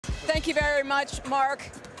Thank you very much, Mark.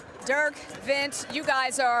 Dirk, Vince, you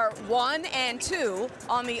guys are 1 and 2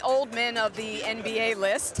 on the old men of the NBA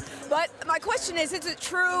list. But my question is it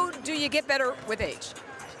true, do you get better with age?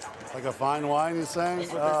 Like a fine wine, you're saying?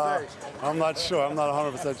 That's what they say. I'm not sure. I'm not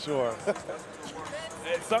 100% sure.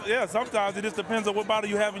 Yeah, sometimes it just depends on what bottle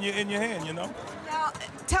you have in your hand, you know? Now,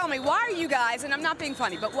 tell me, why are you guys, and I'm not being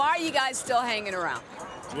funny, but why are you guys still hanging around?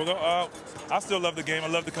 I still love the game. I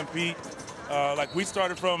love to compete. Like we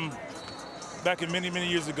started from back in many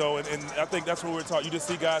years ago, and I think that's what we're taught. You just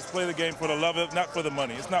see guys play the game for the love of it, not for the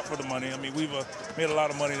money. It's not for the money. I mean, we've made a lot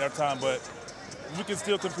of money in our time, but we can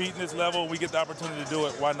still compete in this level. We get the opportunity to do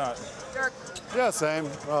it. Why not? Dirk? Yeah, same.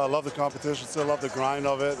 Love the competition. Still love the grind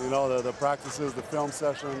of it. You know, the practices, the film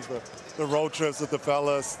sessions, the road trips with the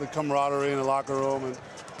fellas, the camaraderie in the locker room, and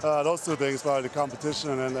those two things, probably the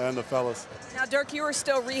competition and the fellas. Now, Dirk, you were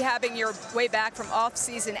still rehabbing your way back from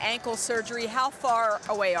off-season ankle surgery. How far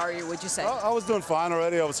away are you, would you say? I was doing fine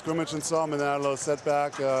already. I was scrimmaging some, and then I had a little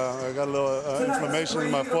setback. I got a little inflammation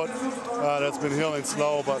in my foot that's been healing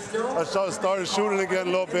slow. But I started shooting again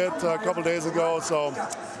a little bit a couple days ago, so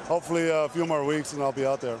hopefully a few more weeks and I'll be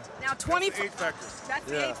out there. Now, That's the age factor. That's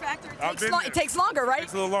the age factor. It takes longer, right? It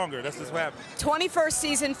takes a little longer. That's just what happens. 21st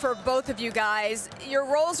season for both of you guys. Your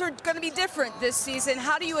roles are going to be different this season.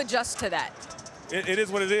 How do you adjust to that? It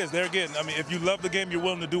is what it is. There again, I mean, if you love the game, you're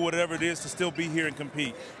willing to do whatever it is to still be here and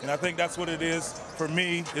compete. And I think that's what it is for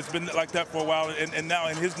me. It's been like that for a while, and now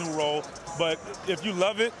in his new role. But if you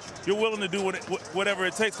love it, you're willing to do whatever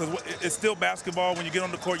it takes, because it's still basketball. When you get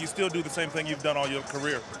on the court, you still do the same thing you've done all your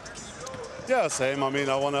career. Yeah, same. I mean,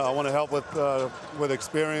 I want to help with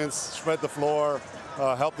experience, spread the floor,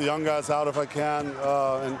 help the young guys out if I can,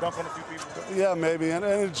 and dunk on a few people. Yeah, maybe, and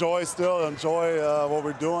enjoy what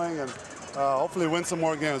we're doing, and hopefully win some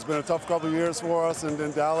more games. It's been a tough couple of years for us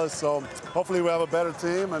in Dallas, so hopefully we have a better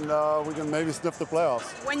team and we can maybe sniff the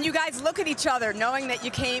playoffs. When you guys look at each other, knowing that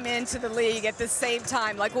you came into the league at the same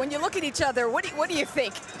time, like when you look at each other, what do you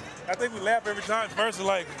think? I think we laugh every time. First,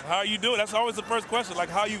 like, how are you doing? That's always the first question, like,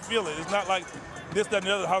 how are you feeling? It's not like this, that, and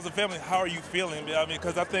the other. How's the family? How are you feeling? I mean,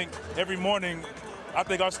 because I think every morning, I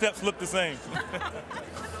think our steps look the same.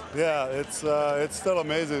 Yeah, it's still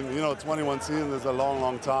amazing. You know, 21 seasons is a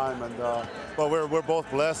long time, and but we're both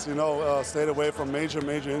blessed. You know, stayed away from major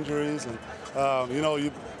injuries, and you know,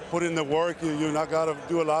 you put in the work. You not got to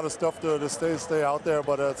do a lot of stuff to stay out there,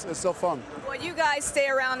 but it's still fun. Well, you guys stay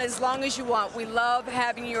around as long as you want. We love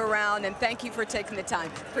having you around, and thank you for taking the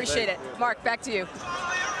time. Appreciate it. Mark, back to you.